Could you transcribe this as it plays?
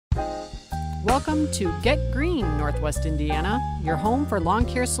Welcome to Get Green, Northwest Indiana, your home for lawn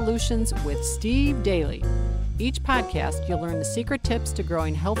care solutions with Steve Daly. Each podcast, you'll learn the secret tips to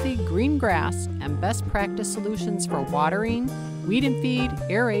growing healthy green grass and best practice solutions for watering, weed and feed,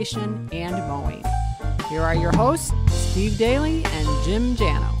 aeration, and mowing. Here are your hosts, Steve Daly and Jim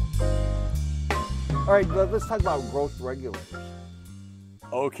Jano. All right, let's talk about growth regulators.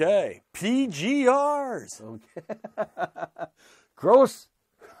 Okay, PGRs. Okay.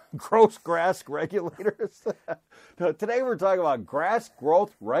 Gross grass regulators. No, today we're talking about grass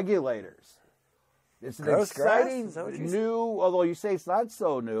growth regulators. It's an exciting new, although you say it's not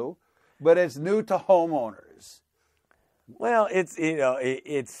so new, but it's new to homeowners. Well,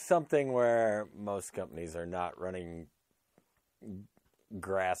 it's something where most companies are not running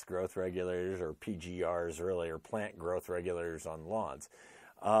grass growth regulators or PGRs really, or plant growth regulators on lawns.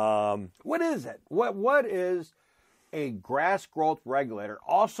 What is it? What is a grass growth regulator,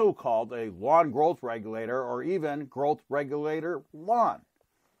 also called a lawn growth regulator or even growth regulator lawn?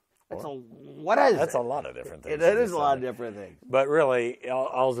 What is it? That's a lot of different things. It is a lot of different things. But really,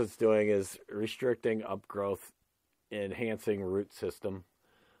 all it's doing is restricting upgrowth, enhancing root system.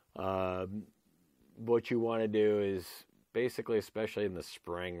 What you want to do is basically, especially in the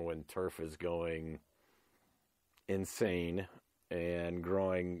spring when turf is going insane and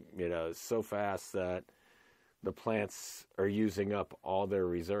growing, so fast that the plants are using up all their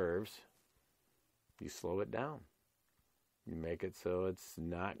reserves, you slow it down. You make it so it's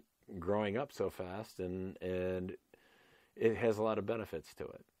not growing up so fast, and it has a lot of benefits to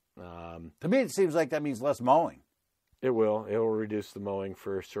it. To me, it seems like that means less mowing. It will. It will reduce the mowing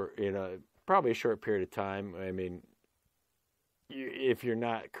for probably a short period of time. I mean, if you're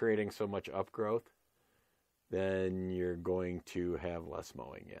not creating so much upgrowth, then you're going to have less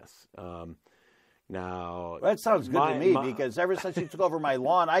mowing, yes. Now, that sounds good to me, because ever since you took over my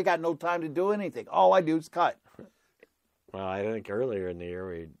lawn, I got no time to do anything. All I do is cut. Well, I think earlier in the year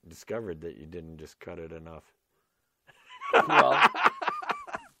we discovered that you didn't just cut it enough. Well,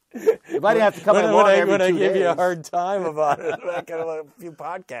 if I didn't have to cut my lawn every 2 days. When I gave you a hard time about it back a few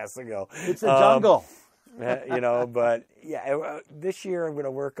podcasts ago. It's a jungle. But yeah, this year I'm going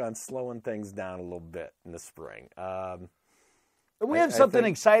to work on slowing things down a little bit in the spring. We have something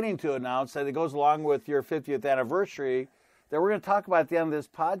exciting to announce that it goes along with your 50th anniversary that we're going to talk about at the end of this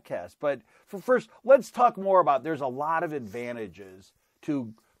podcast. But first, let's talk more about, there's a lot of advantages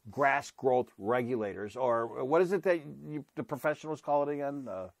to grass growth regulators, or what is it that the professionals call it again?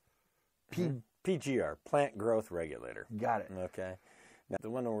 PGR, plant growth regulator. Got it. Okay. Now,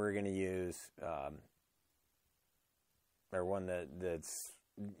 the one that we're going to use, or one that's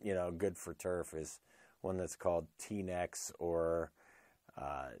good for turf, is one that's called T-Nex or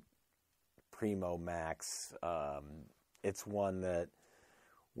Primo Max. It's one that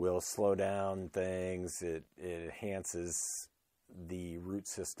will slow down things. It enhances the root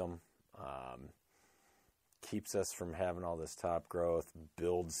system, keeps us from having all this top growth,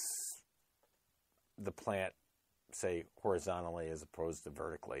 builds the plant, say, horizontally as opposed to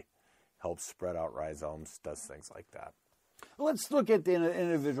vertically, helps spread out rhizomes, does things like that. Let's look at the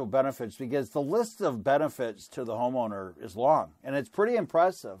individual benefits, because the list of benefits to the homeowner is long, and it's pretty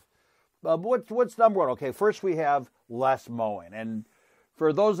impressive. What's number one? Okay, first we have less mowing. And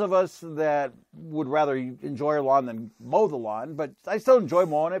for those of us that would rather enjoy our lawn than mow the lawn, but I still enjoy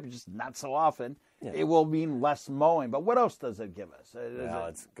mowing it, but just not so often, it will mean less mowing. But what else does it give us?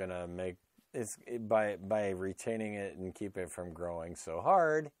 It's going to make, by retaining it and keeping it from growing so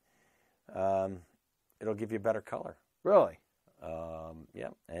hard, it'll give you better color. Really? Yeah,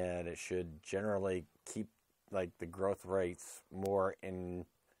 and it should generally keep the growth rates more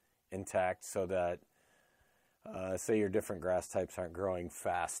intact, so that say your different grass types aren't growing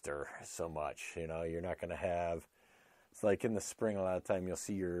faster so much. You're not going to have, it's like in the spring a lot of time you'll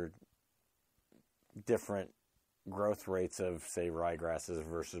see your different growth rates of, say, ryegrasses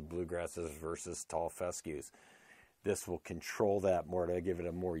versus bluegrasses versus tall fescues. This will control that more to give it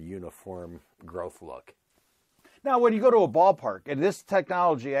a more uniform growth look. Now, when you go to a ballpark, and this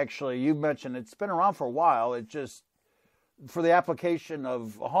technology, actually, you mentioned it's been around for a while. It just, for the application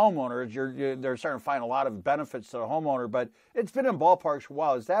of homeowners, they're starting to find a lot of benefits to the homeowner, but it's been in ballparks for a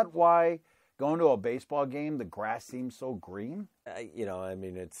while. Is that why going to a baseball game, the grass seems so green?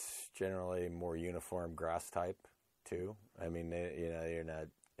 It's generally more uniform grass type, too. You're not,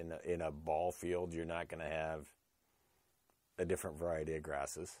 in a ball field, you're not going to have a different variety of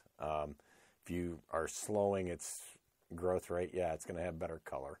grasses. If you are slowing its growth rate, it's going to have better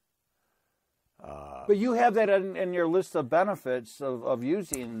color. But you have that in your list of benefits of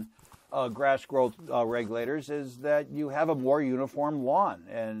using grass growth regulators, is that you have a more uniform lawn.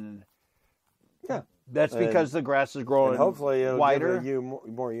 And Yeah. That's because the grass is growing and hopefully it'll wider. give you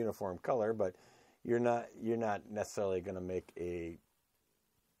more uniform color, but you're not necessarily going to make a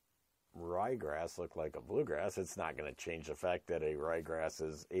ryegrass look like a bluegrass. It's not going to change the fact that a ryegrass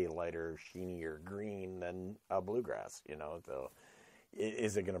is a lighter, sheenier green than a bluegrass. So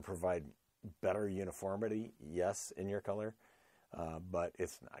is it going to provide better uniformity? Yes, in your color, but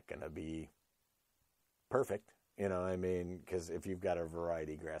it's not going to be perfect. Because if you've got a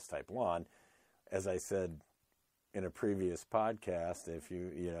variety grass type lawn, as I said in a previous podcast, if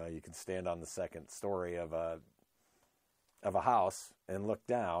you can stand on the second story of a house and look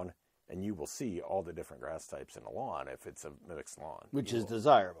down, and you will see all the different grass types in a lawn if it's a mixed lawn. Which is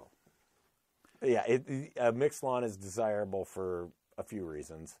desirable. Yeah, a mixed lawn is desirable for a few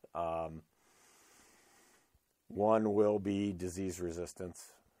reasons. One will be disease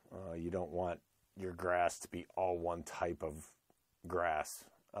resistance. You don't want your grass to be all one type of grass.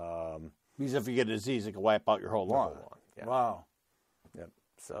 Because if you get a disease, it can wipe out your whole lawn. Yeah. Wow. Yep.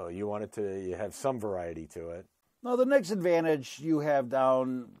 So you have some variety to it. Now, the next advantage you have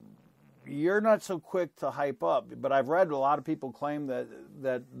down, you're not so quick to hype up, but I've read a lot of people claim that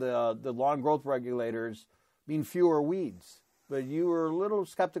the lawn growth regulators mean fewer weeds. But you were a little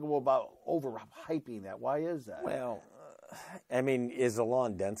skeptical about overhyping that. Why is that? Well, as the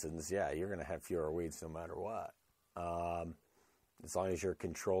lawn densens, you're going to have fewer weeds no matter what. As long as you're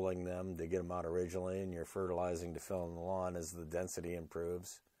controlling them to get them out originally and you're fertilizing to fill in the lawn as the density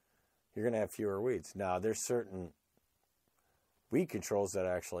improves, you're going to have fewer weeds. Now, there's certain weed controls that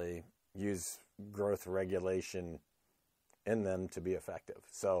actually use growth regulation in them to be effective.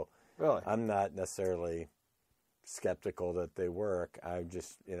 So really, I'm not necessarily skeptical that they work. I'm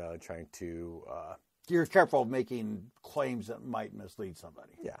just, trying to... You're careful of making claims that might mislead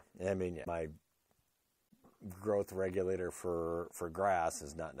somebody. Yeah. My growth regulator for grass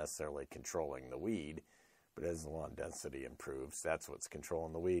is not necessarily controlling the weed, but as the lawn density improves, that's what's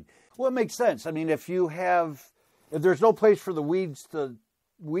controlling the weed. Well, it makes sense. If there's no place for the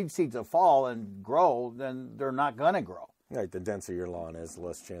weed seed to fall and grow, then they're not going to grow. Right. The denser your lawn is, the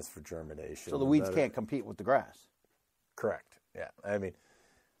less chance for germination. So the weeds can't compete with the grass. Correct. Yeah.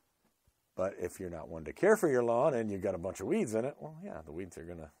 But if you're not one to care for your lawn and you've got a bunch of weeds in it, well, the weeds are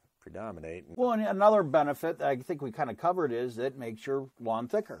going to predominate. Well, and another benefit that I think we kind of covered is it makes your lawn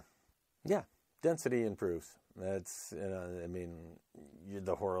thicker. Yeah, density improves. That's, the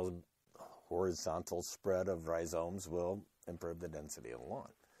horizontal spread of rhizomes will improve the density of the lawn.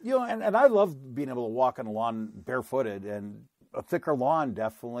 And I love being able to walk on the lawn barefooted, and a thicker lawn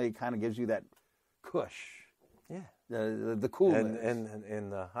definitely kind of gives you that cush. Yeah. The coolness.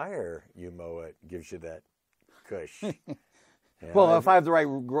 And the higher you mow it gives you that cush. Well, if I have the right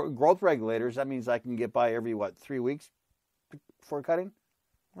growth regulators, that means I can get by every, 3 weeks before cutting?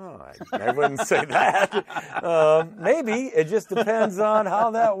 Oh, I wouldn't say that. Maybe. It just depends on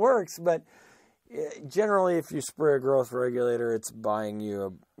how that works. But generally, if you spray a growth regulator, it's buying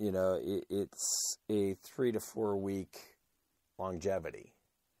you, it's a 3 to 4 week longevity.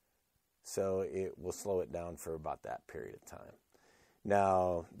 So it will slow it down for about that period of time.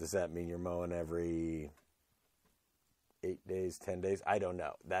 Now, does that mean you're mowing every 8 days, 10 days? I don't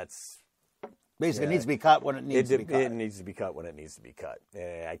know. That's basically it needs to be cut when it needs to be cut. It needs to be cut when it needs to be cut.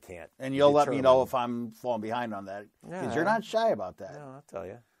 I can't. And you'll let me know if I'm falling behind on that, because you're not shy about that. No, I'll tell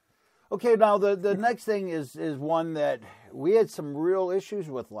you. Okay, now the next thing is one that we had some real issues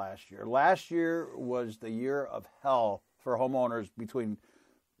with last year. Last year was the year of hell for homeowners between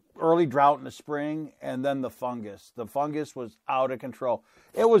early drought in the spring and then the fungus. The fungus was out of control.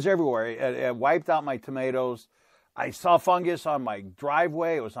 It was everywhere. It wiped out my tomatoes. I saw fungus on my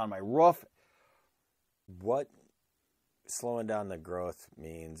driveway. It was on my roof. What slowing down the growth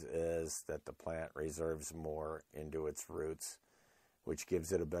means is that the plant reserves more into its roots, which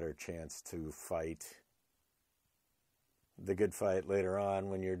gives it a better chance to fight the good fight later on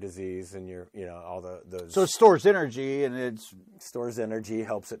when you're diseased and you're, all those. So it stores energy, and it stores energy,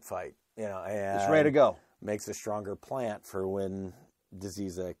 helps it fight, and it's ready to go. Makes a stronger plant for when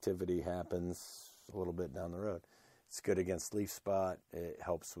disease activity happens a little bit down the road. It's good against leaf spot. It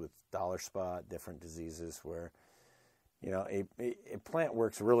helps with dollar spot, different diseases where, a plant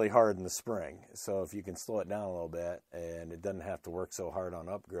works really hard in the spring. So if you can slow it down a little bit and it doesn't have to work so hard on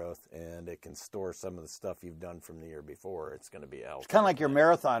upgrowth and it can store some of the stuff you've done from the year before, it's going to be helpful. It's kind of like your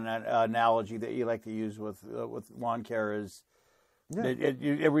marathon analogy that you like to use with lawn care is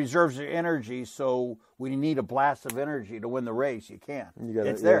it reserves your energy, so when you need a blast of energy to win the race, you can.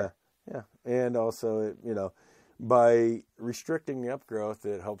 It's there. Yeah. And also, by restricting the upgrowth,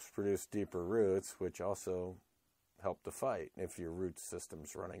 it helps produce deeper roots, which also help to fight. If your root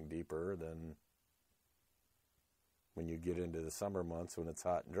system's running deeper, then when you get into the summer months when it's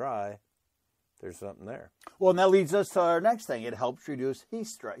hot and dry, there's something there. Well, and that leads us to our next thing. It helps reduce heat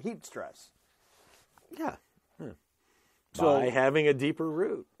stress. Yeah. So, by having a deeper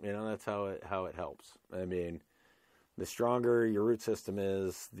root, that's how it helps. I mean, the stronger your root system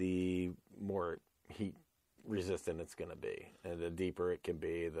is, the more heat resistant it's going to be, and the deeper it can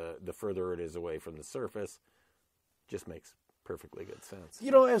be, the further it is away from the surface. Just makes perfectly good sense.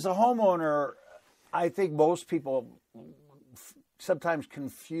 As a homeowner, I think most people sometimes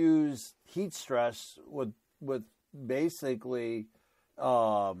confuse heat stress with basically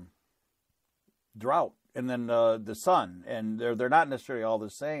drought and then the sun, and they're not necessarily all the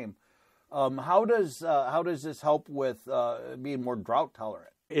same. How does this help with being more drought tolerant?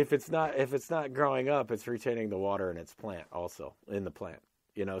 If it's not growing up, it's retaining the water in its plant, also in the plant.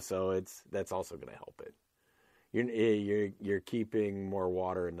 So that's also going to help it. You're keeping more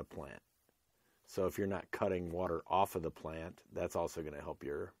water in the plant. So if you're not cutting water off of the plant, that's also going to help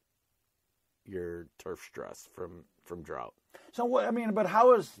your turf stress from drought. So but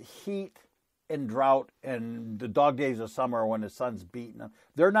how is heat and drought and the dog days of summer when the sun's beating?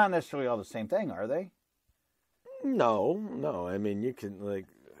 They're not necessarily all the same thing, are they? No. I mean, you can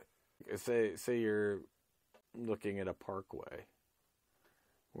say you're looking at a parkway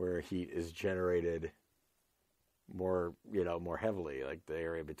where heat is generated more heavily, like the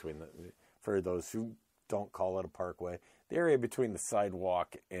area between for those who don't call it a parkway, the area between the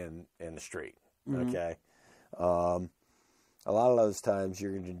sidewalk and the street. Mm-hmm. Okay. A lot of those times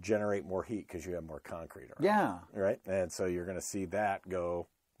you're going to generate more heat because you have more concrete around. Yeah. Right? And so you're going to see that go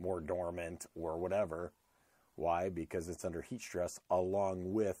more dormant or whatever. Why? Because it's under heat stress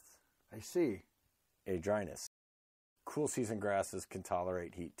along with a dryness. Cool season grasses can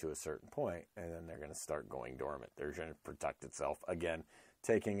tolerate heat to a certain point, and then they're going to start going dormant. They're going to protect itself. Again,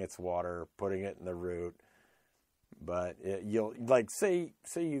 taking its water, putting it in the root. But you'll say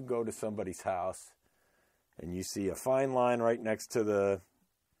you go to somebody's house and you see a fine line right next to the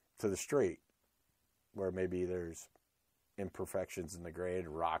street where maybe there's imperfections in the grade,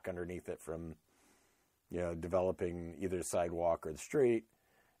 rock underneath it from developing either the sidewalk or the street,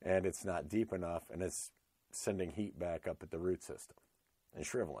 and it's not deep enough, and it's sending heat back up at the root system and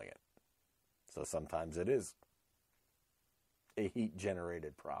shriveling it. So sometimes it is a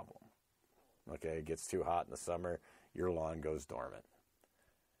heat-generated problem. Okay, it gets too hot in the summer, your lawn goes dormant.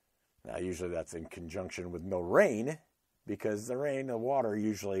 Now, usually that's in conjunction with no rain, because the water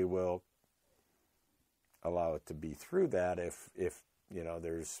usually will allow it to be through that if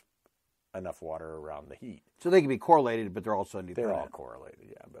there's enough water around the heat. So they can be correlated, but they're also independent. They're all correlated,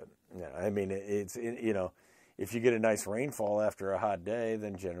 yeah. But I mean, if you get a nice rainfall after a hot day,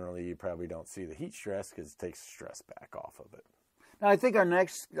 then generally you probably don't see the heat stress because it takes the stress back off of it. Now, I think our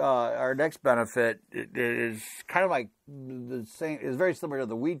next benefit is kind of like the same. Is very similar to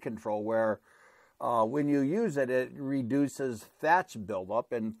the weed control, where when you use it, it reduces thatch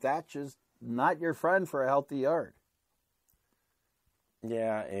buildup, and thatch is not your friend for a healthy yard.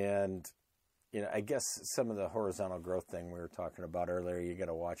 Yeah, and I guess some of the horizontal growth thing we were talking about earlier, you got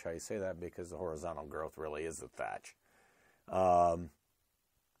to watch how you say that, because the horizontal growth really is the thatch,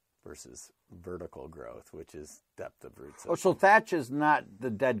 versus vertical growth, which is depth of root system. Oh, so thatch is not the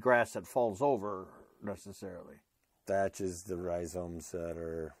dead grass that falls over necessarily. Thatch is the rhizomes that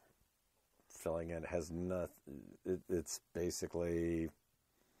are filling it. Has nothing. It's basically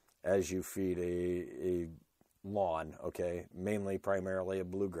as you feed a lawn, okay, primarily a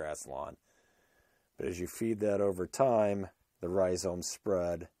bluegrass lawn. But as you feed that over time, the rhizomes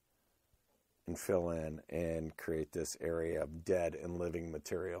spread and fill in and create this area of dead and living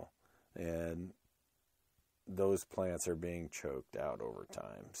material. And those plants are being choked out over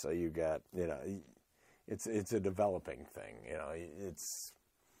time. So you got, it's a developing thing.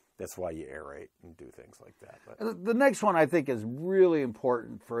 That's why you aerate and do things like that. But the next one I think is really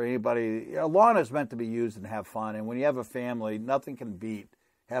important for anybody. A lawn is meant to be used and have fun. And when you have a family, nothing can beat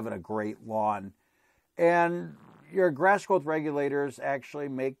having a great lawn. And your grass growth regulators actually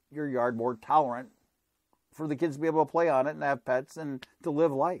make your yard more tolerant for the kids to be able to play on it and have pets and to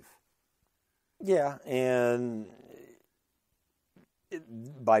live life. Yeah, and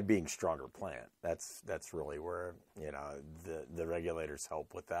by being stronger plant, that's really where the regulators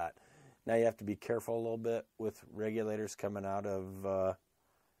help with that. Now you have to be careful a little bit with regulators coming out of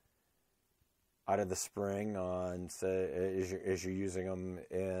the spring on, say, as you're using them,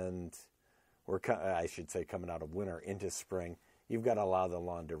 I should say coming out of winter into spring. You've got to allow the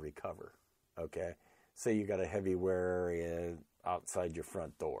lawn to recover. Okay, say you got a heavy wear area outside your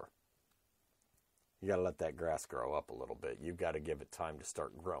front door. You got to let that grass grow up a little bit. You've got to give it time to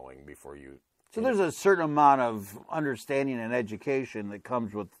start growing before you So there's a certain amount of understanding and education that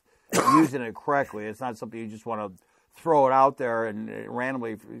comes with using it correctly. It's not something you just want to throw it out there and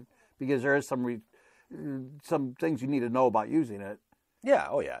randomly, because there is some things you need to know about using it. Yeah.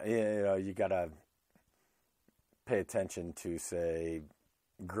 Oh, yeah. You got to pay attention to, say,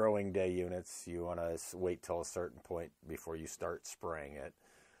 growing day units. You want to wait till a certain point before you start spraying it.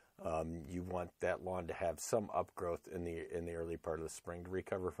 You want that lawn to have some upgrowth in the early part of the spring to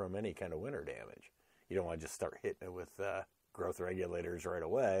recover from any kind of winter damage. You don't want to just start hitting it with growth regulators right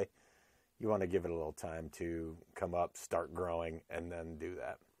away. You want to give it a little time to come up, start growing, and then do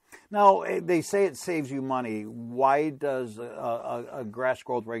that. Now, they say it saves you money. Why does a grass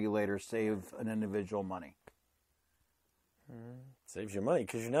growth regulator save an individual money? Saves you money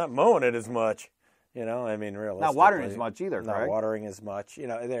because you're not mowing it as much. I mean, realistically. Not watering as much either, not correct? Watering as much.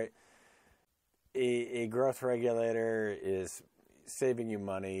 A growth regulator is saving you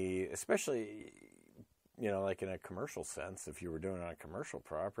money, especially, like in a commercial sense. If you were doing it on a commercial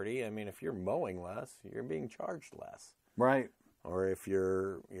property, I mean, if you're mowing less, you're being charged less. Right. Or if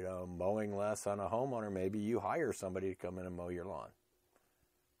you're, mowing less on a homeowner, maybe you hire somebody to come in and mow your lawn.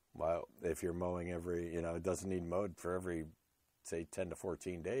 Well, if you're mowing it doesn't need mowed for every, say, 10 to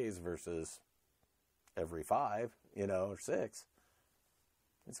 14 days versus every 5, or 6,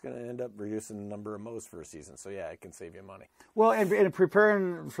 it's going to end up reducing the number of mows for a season. So, yeah, it can save you money. Well, and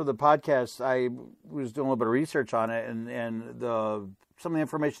preparing for the podcast, I was doing a little bit of research on it, and some of the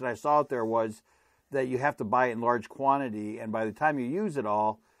information I saw out there was that you have to buy it in large quantity, and by the time you use it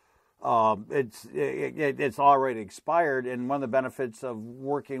all, it's already expired. And one of the benefits of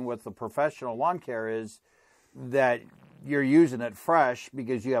working with a professional lawn care is that you're using it fresh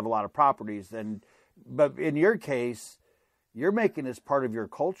because you have a lot of properties. But in your case, you're making this part of your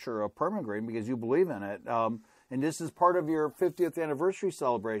culture of Perma-Green because you believe in it. And this is part of your 50th anniversary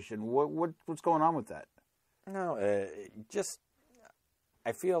celebration. What's going on with that? No,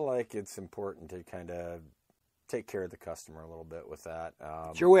 I feel like it's important to kind of take care of the customer a little bit with that.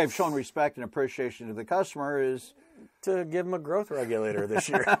 It's your way of showing respect and appreciation to the customer is to give them a growth regulator this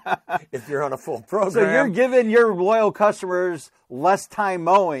year if you're on a full program. So you're giving your loyal customers less time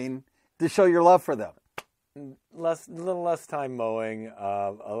mowing to show your love for them. A little less time mowing,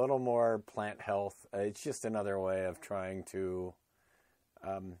 a little more plant health. It's just another way of trying to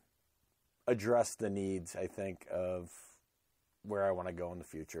address the needs, I think, of where I want to go in the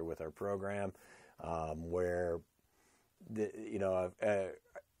future with our program, where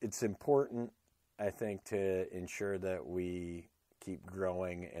it's important, I think, to ensure that we keep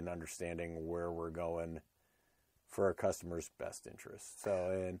growing and understanding where we're going for our customers' best interests.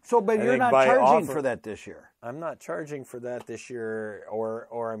 But you're not charging for that this year. I'm not charging for that this year,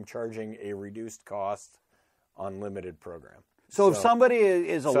 or I'm charging a reduced cost on limited program. So if somebody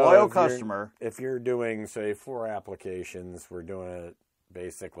is a loyal customer, if you're doing, say, 4 applications, we're doing it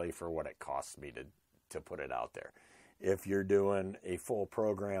basically for what it costs me to put it out there. If you're doing a full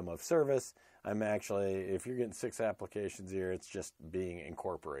program of service, if you're getting 6 applications a year, it's just being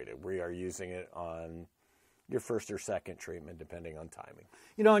incorporated. We are using it on your first or second treatment, depending on timing.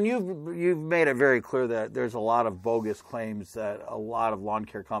 And you've made it very clear that there's a lot of bogus claims that a lot of lawn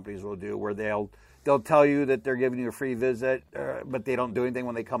care companies will do, where they'll tell you that they're giving you a free visit, but they don't do anything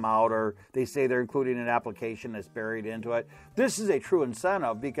when they come out, or they say they're including an application that's buried into it. This is a true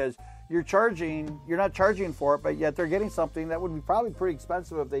incentive because you're not charging for it, but yet they're getting something that would be probably pretty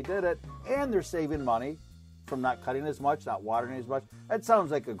expensive if they did it, and they're saving money from not cutting as much, not watering as much. That sounds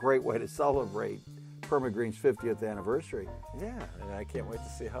like a great way to celebrate Perma-Green's 50th anniversary. Yeah, and I can't wait to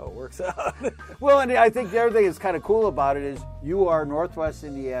see how it works out. Well, and I think the other thing that's kind of cool about it is you are Northwest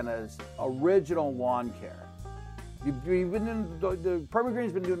Indiana's original lawn care. You've been the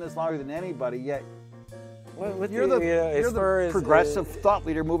Perma-Green's been doing this longer than anybody, yet you're the progressive thought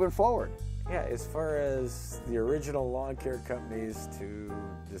leader moving forward. Yeah, as far as the original lawn care companies to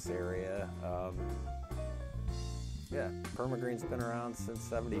this area, Perma-Green's been around since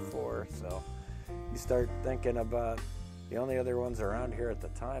 '74, so you start thinking about the only other ones around here at the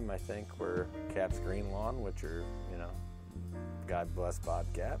time, I think, were Cap's Green Lawn, which are, God bless Bob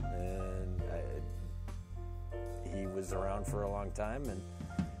Cap, and he was around for a long time, and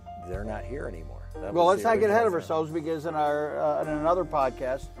they're not here anymore. Well, let's not get ahead of ourselves, because in another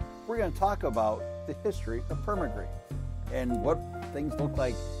podcast, we're going to talk about the history of Perma-Green and what things look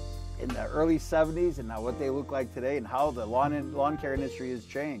like in the early 70s and now what they look like today and how the lawn care industry has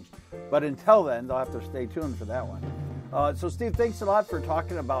changed. But until then, they'll have to stay tuned for that one. So Steve, thanks a lot for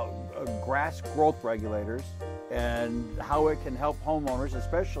talking about grass growth regulators and how it can help homeowners,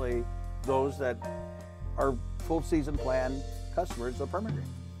 especially those that are full season plan customers of Perma-Green.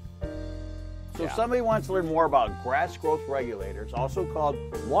 So if somebody wants to learn more about grass growth regulators, also called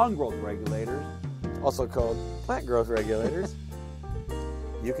lawn growth regulators, also called plant growth regulators,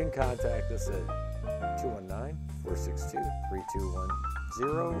 you can contact us at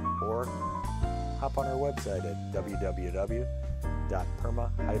 219-462-3210 or hop on our website at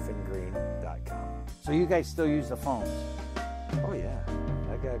www.perma-green.com. So you guys still use the phones? Oh yeah,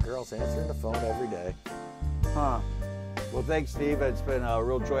 I got girls answering the phone every day. Huh. Well, thanks, Steve. It's been a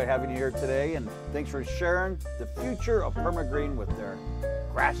real joy having you here today, and thanks for sharing the future of Perma-Green with their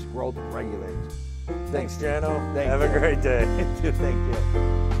grass growth regulators. Thanks, Jano. Thank Have you. a great day. Thank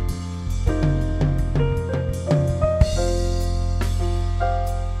you.